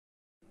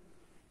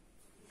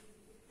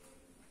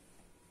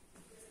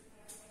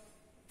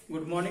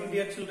Good morning,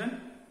 dear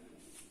children.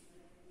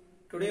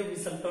 Today we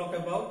shall talk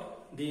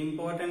about the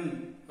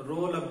important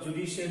role of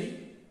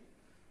judiciary.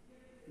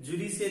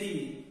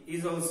 Judiciary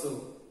is also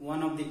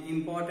one of the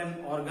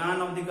important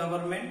organ of the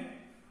government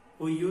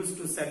who used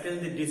to settle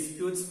the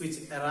disputes which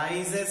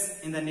arises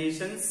in the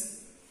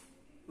nations.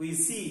 We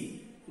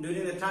see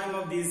during the time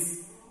of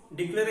these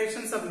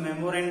declarations of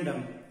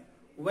memorandum,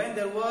 when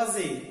there was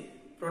a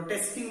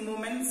protesting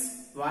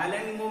movements,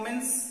 violent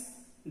movements,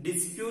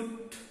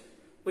 dispute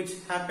which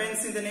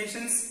happens in the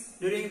nations,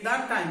 during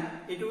that time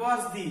it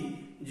was the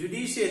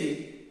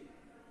judiciary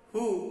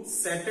who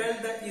settled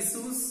the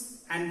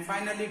issues and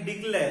finally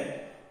declared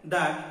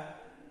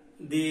that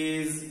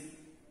this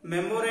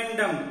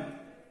memorandum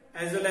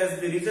as well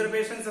as the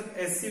reservations of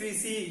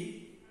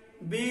SCVC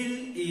bill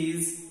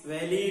is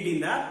valid in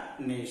the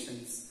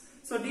nations.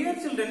 So dear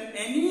children,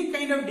 any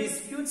kind of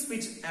disputes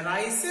which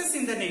arises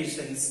in the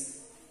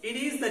nations, it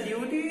is the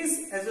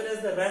duties as well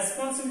as the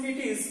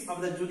responsibilities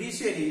of the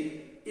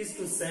judiciary is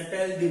to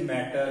settle the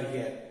matter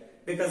here.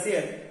 Because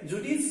here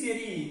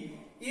judiciary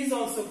is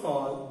also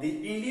called the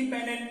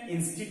independent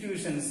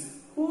institutions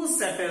who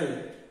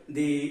settle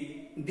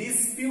the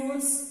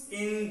disputes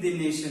in the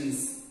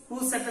nations,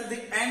 who settle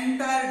the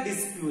entire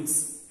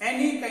disputes,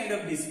 any kind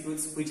of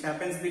disputes which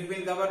happens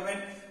between government,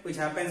 which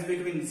happens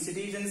between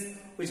citizens,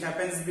 which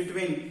happens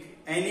between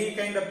any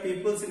kind of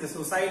peoples in the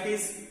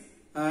societies.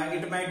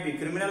 It might be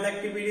criminal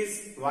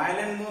activities,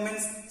 violent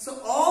movements. So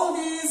all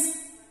these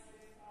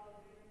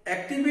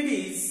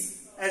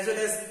activities as well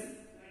as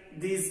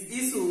these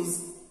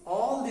issues,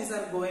 all these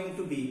are going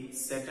to be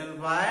settled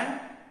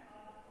by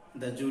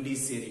the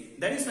judiciary.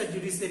 That is why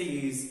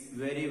judiciary is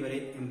very,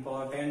 very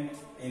important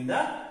in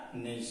the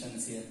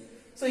nations here.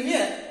 So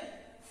here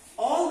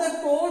all the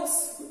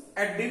courts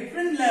at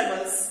different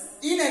levels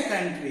in a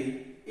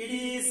country, it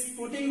is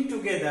putting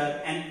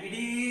together and it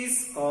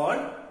is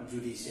called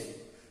judiciary.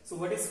 So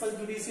what is called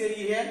judiciary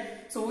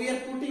here? So we are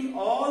putting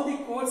all the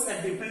courts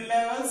at different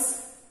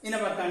levels in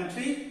our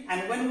country,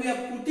 and when we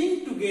are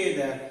putting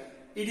together,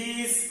 it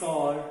is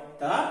called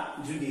the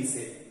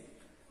judiciary.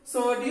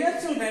 So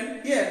dear children,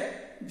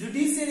 here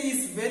judiciary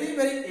is very,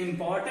 very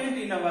important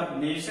in our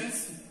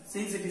nations,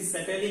 since it is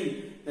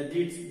settling the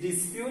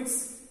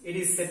disputes, it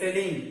is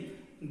settling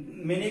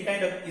many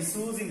kind of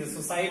issues in the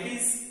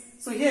societies.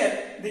 So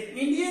here the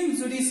Indian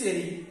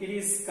judiciary, it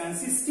is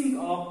consisting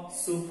of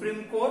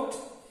Supreme Court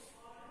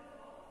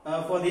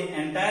for the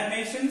entire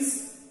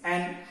nations,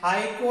 and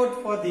High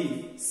Court for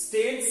the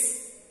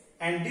states,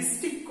 and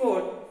District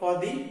Court for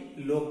the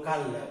local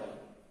level.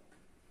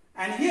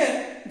 And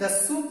here the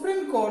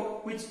Supreme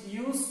Court, which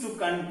used to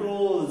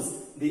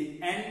controls the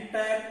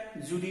entire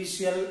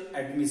judicial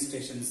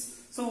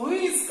administrations. So who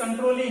is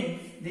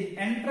controlling the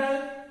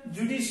entire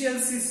judicial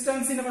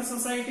systems in our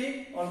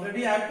society?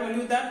 Already I have told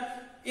you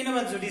that in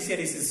our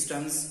judiciary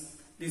systems,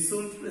 the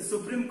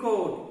Supreme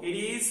Court, it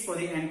is for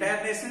the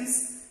entire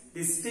nations.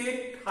 The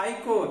state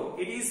high court,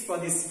 it is for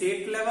the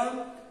state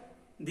level.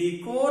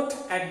 The court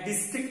at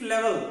district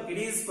level, it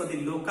is for the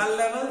local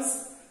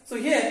levels. So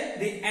here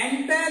the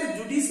entire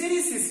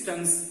judiciary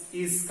systems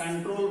is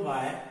controlled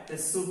by the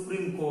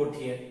Supreme Court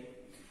here.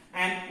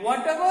 And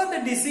whatever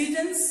the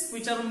decisions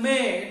which are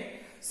made,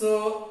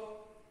 so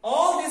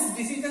all these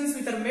decisions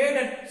which are made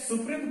at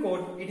Supreme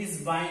Court, it is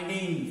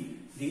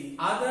binding the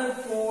other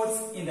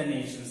courts in the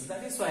nations.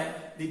 That is why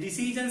the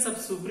decisions of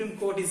Supreme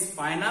Court is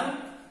final.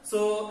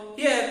 So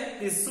here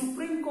the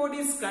Supreme Court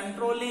is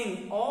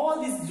controlling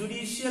all these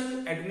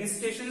judicial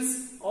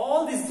administrations,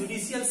 all these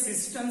judicial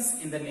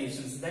systems in the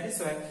nations. That is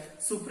why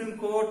Supreme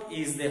Court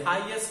is the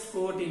highest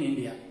court in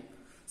India.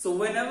 So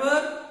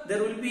whenever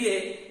there will be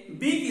a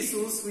big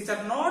issues which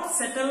are not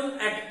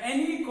settled at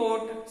any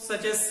court,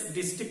 such as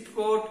district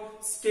court,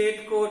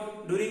 state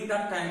court, during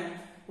that time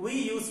we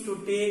used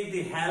to take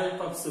the help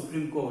of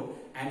Supreme Court.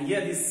 And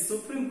here the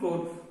Supreme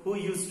Court who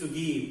used to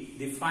give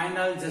the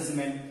final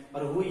judgment,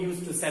 or who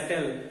used to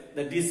settle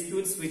the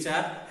disputes which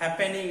are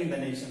happening in the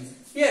nations.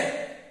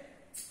 Here,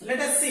 let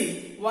us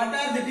see what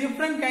are the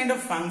different kind of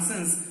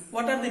functions,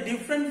 what are the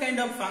different kind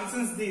of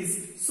functions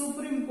these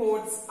Supreme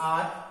Courts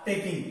are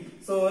taking.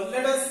 So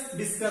let us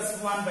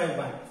discuss one by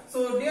one.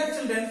 So dear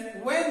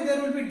children, when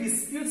there will be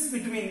disputes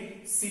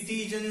between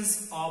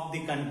citizens of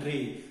the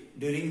country,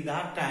 during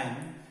that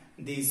time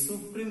the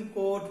Supreme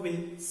Court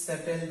will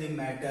settle the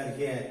matter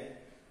here.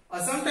 Or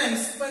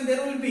sometimes when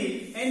there will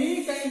be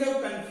any kind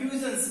of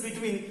confusions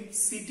between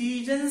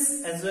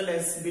citizens as well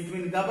as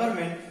between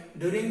government,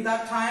 during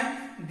that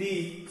time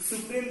the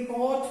Supreme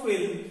Court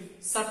will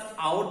sort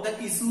out the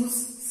issues,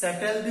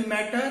 settle the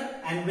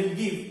matter, and will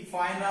give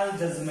final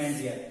judgment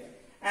here.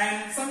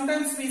 And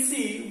sometimes we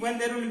see when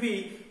there will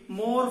be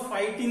more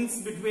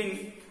fightings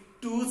between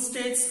two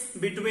states,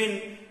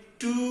 between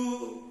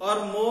two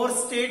or more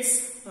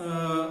states,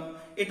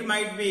 it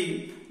might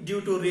be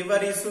due to river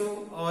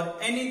issue or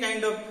any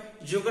kind of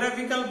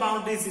geographical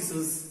boundaries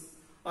issues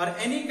or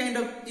any kind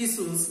of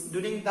issues.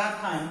 During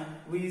that time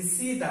we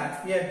see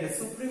that here the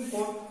Supreme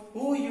Court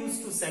who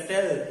used to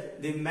settle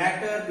the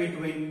matter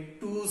between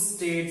two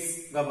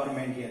states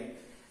government here.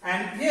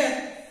 And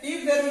here,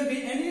 if there will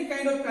be any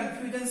kind of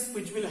confusions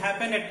which will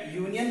happen at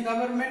union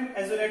government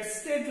as well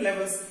as state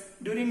levels,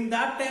 during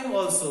that time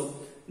also,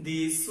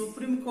 the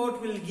Supreme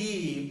Court will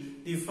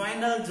give the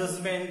final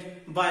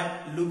judgment by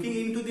looking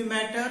into the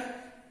matter,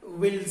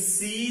 will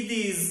see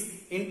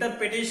these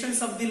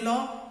interpretations of the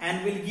law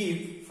and will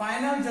give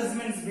final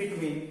judgments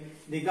between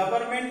the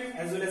government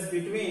as well as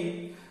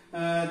between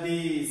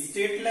the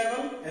state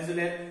level as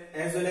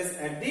well as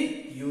at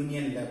the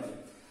union level.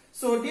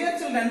 So dear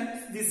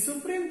children, the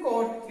Supreme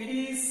Court, it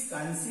is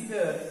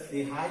considered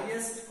the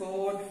highest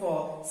court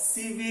for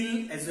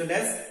civil as well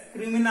as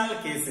criminal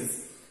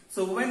cases.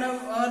 So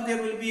whenever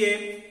there will be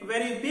a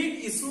very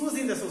big issues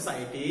in the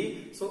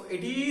society, so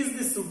it is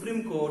the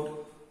Supreme Court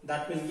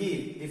that will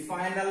give the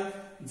final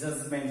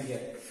judgment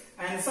here.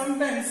 And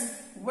sometimes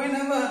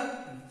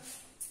whenever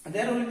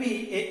there will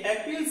be a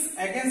appeals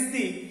against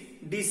the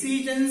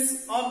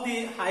decisions of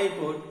the High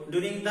Court,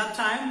 during that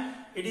time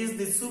it is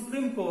the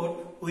Supreme Court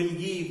who will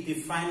give the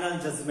final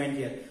judgment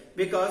here.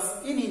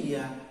 Because in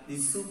India, the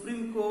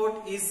Supreme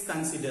Court is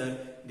considered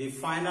the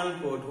final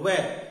court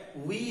where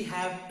we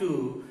have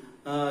to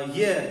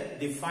hear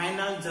the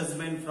final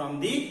judgment from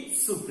the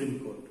Supreme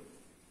Court.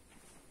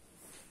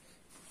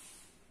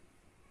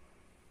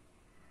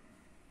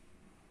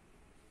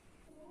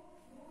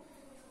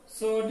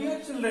 So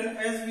dear children,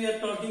 as we are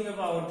talking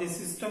about the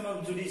system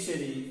of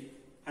judiciary,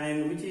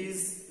 and which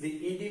is the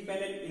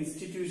independent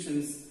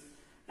institutions,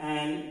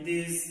 and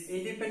these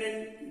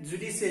independent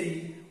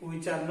judiciary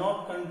which are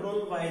not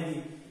controlled by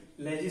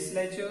the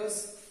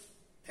legislatures,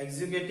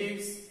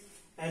 executives,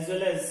 as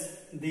well as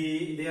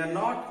they are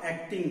not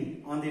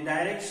acting on the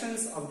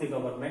directions of the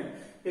government,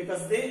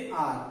 because they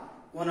are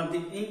one of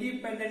the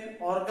independent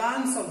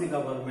organs of the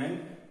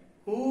government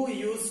who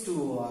used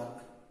to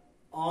work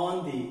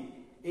on the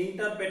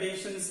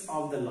interpretations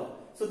of the law.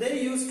 So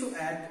they used to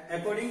act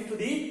according to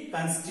the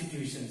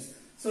constitutions.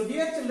 So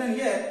dear children,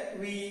 here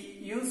we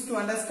used to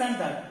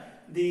understand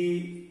that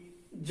the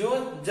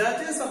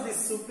judges of the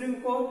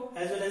Supreme Court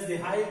as well as the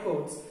High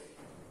Courts,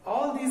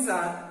 all these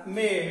are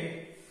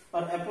made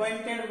or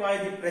appointed by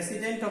the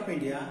President of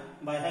India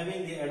by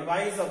having the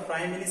advice of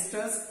Prime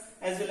Ministers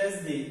as well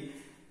as the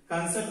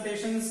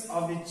consultations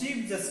of the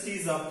Chief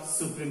Justice of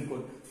Supreme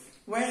Court.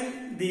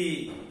 When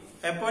the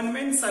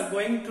appointments are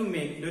going to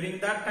make, during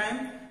that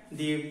time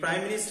the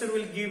Prime Minister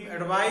will give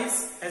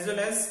advice as well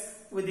as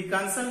with the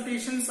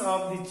consultations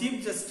of the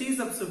Chief Justice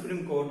of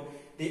Supreme Court,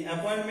 the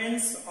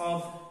appointments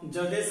of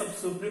judges of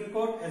Supreme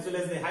Court as well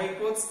as the High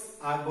Courts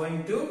are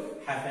going to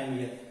happen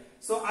here.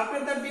 So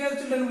after that, dear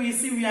children, we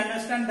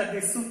understand that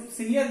the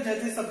senior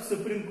judges of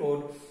Supreme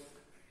Court,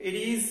 it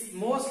is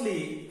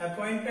mostly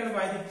appointed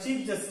by the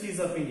Chief Justice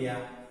of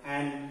India,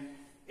 and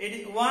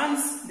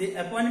once the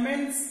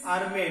appointments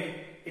are made,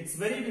 it's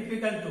very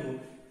difficult to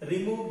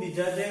remove the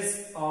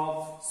judges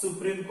of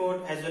Supreme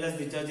Court as well as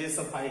the judges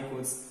of High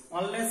Courts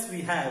unless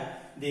we have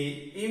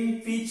the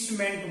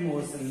impeachment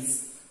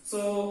motions.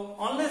 So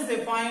unless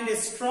they find a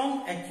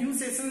strong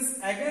accusations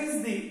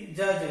against the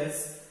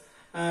judges,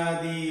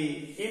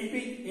 the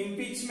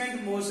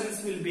impeachment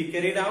motions will be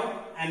carried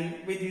out, and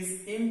with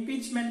these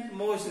impeachment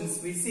motions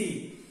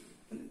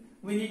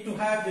we need to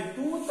have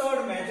the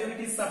 2/3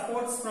 majority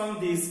supports from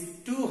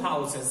these two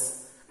houses.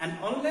 And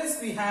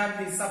unless we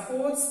have the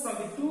supports from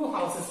the two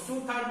houses,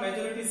 2/3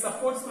 majority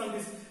supports from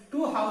these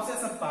two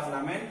houses of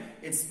parliament,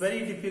 it's very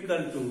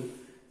difficult to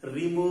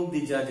remove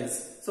the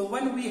judges. So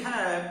when we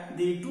have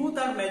the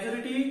 2/3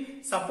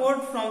 majority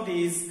support from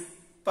these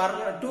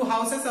two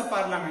houses of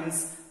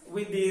parliaments,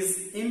 with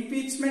these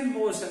impeachment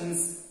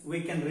motions,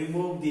 we can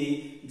remove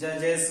the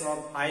judges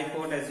of High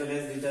Court as well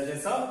as the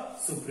judges of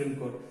Supreme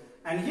Court.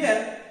 And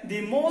here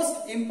the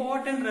most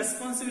important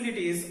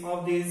responsibilities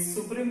of the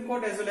Supreme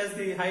Court as well as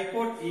the High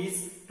Court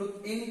is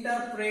to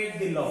interpret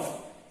the law.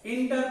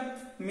 Inter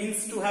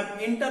means to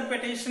have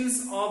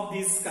interpretations of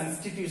these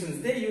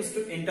constitutions. They used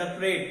to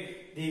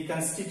interpret the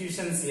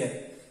constitutions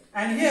here.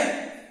 And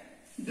here,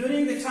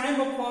 during the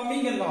time of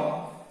forming a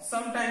law,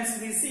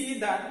 sometimes we see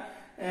that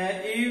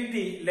if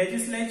the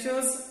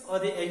legislatures or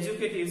the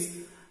executives,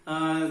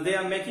 they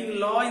are making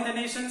law in the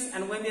nations,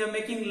 and when they are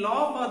making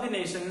law for the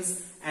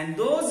nations, and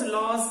those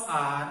laws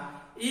are,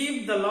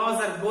 if the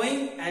laws are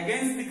going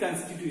against the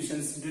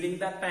constitutions, during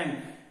that time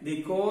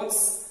the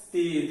courts,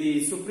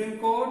 the Supreme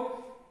Court,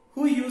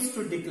 who used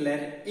to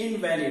declare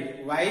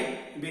invalid. Why?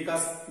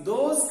 Because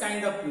those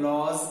kind of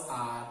laws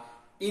are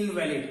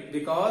invalid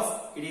because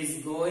it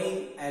is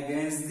going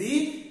against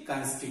the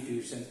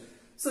constitution.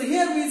 So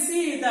here we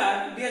see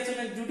that, dear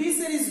children,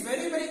 judiciary is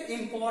very, very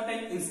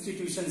important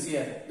institutions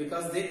here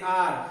because they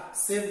are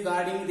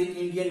safeguarding the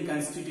Indian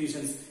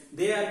constitutions.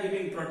 They are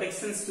giving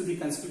protections to the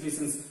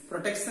constitutions,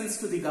 protections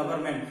to the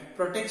government,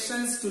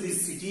 protections to the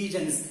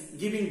citizens,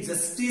 giving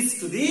justice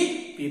to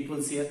the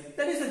peoples here.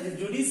 That is why the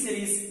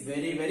judiciary is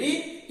very,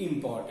 very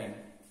important.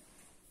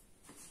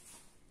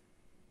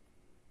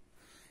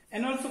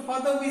 And also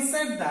further we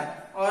said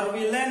that, or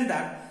we learned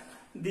that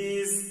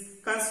these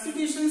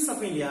constitutions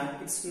of India,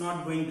 it's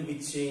not going to be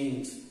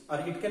changed, or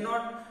it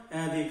cannot,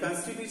 the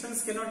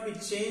constitutions cannot be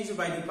changed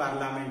by the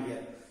parliament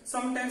here.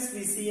 Sometimes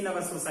we see in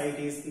our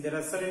societies there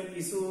are certain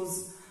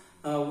issues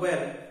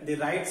where the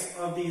rights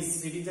of the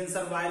citizens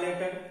are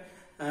violated,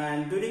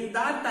 and during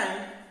that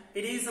time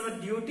it is our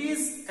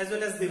duties as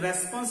well as the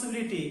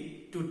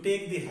responsibility to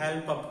take the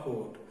help of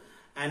court.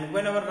 And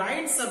when our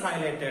rights are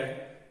violated,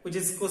 which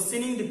is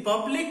questioning the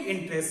public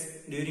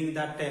interest, during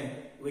that time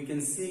we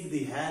can seek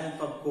the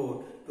help of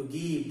court to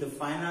give the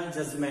final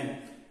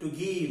judgment, to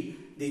give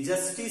the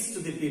justice to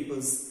the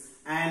peoples.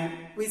 And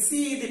we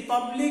see the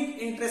public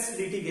interest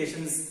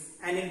litigations,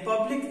 and in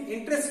public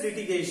interest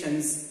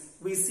litigations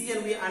we see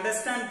and we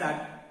understand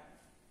that.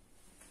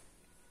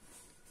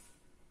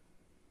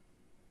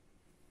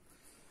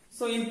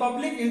 So in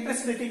public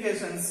interest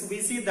litigations, we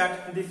see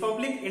that the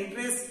public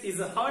interest is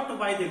hurt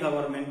by the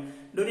government.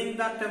 During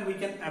that time we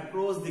can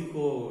approach the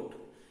court,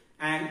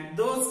 and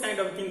those kind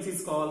of things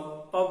is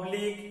called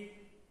public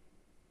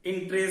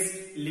interest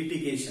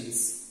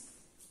litigations.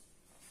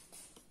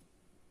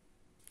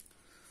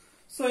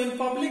 So in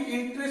public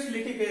interest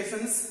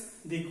litigations,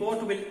 the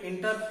court will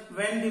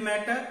intervene the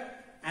matter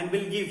and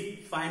will give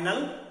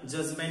final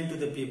judgment to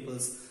the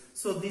peoples.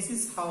 So this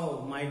is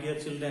how, my dear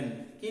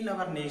children, in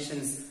our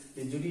nations,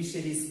 the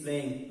judiciary is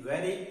playing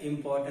very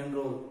important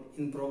role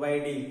in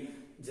providing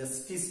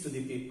justice to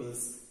the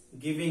peoples,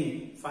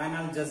 giving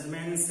final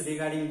judgments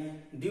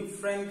regarding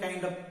different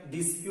kind of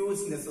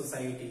disputes in the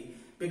society.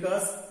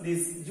 Because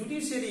this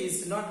judiciary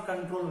is not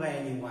controlled by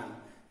anyone.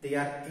 They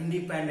are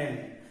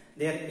independent.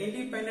 They are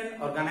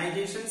independent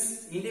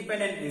organizations,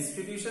 independent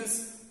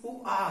institutions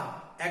who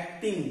are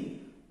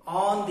acting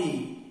on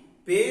the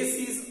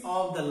basis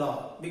of the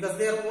law, because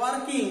they are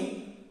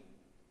working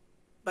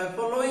by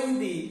following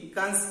the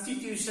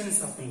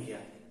constitutions of India.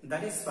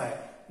 That is why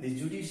the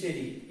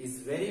judiciary is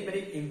very,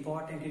 very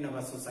important in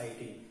our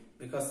society,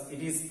 because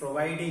it is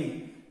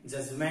providing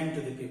judgment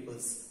to the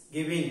peoples,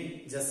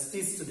 giving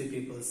justice to the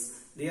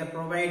peoples. They are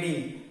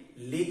providing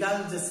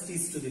legal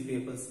justice to the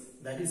peoples.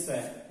 That is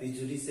why the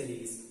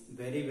judiciary is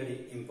very,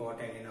 very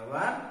important in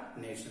our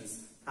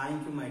nations.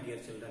 Thank you, my dear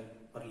children,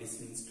 for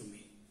listening to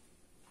me.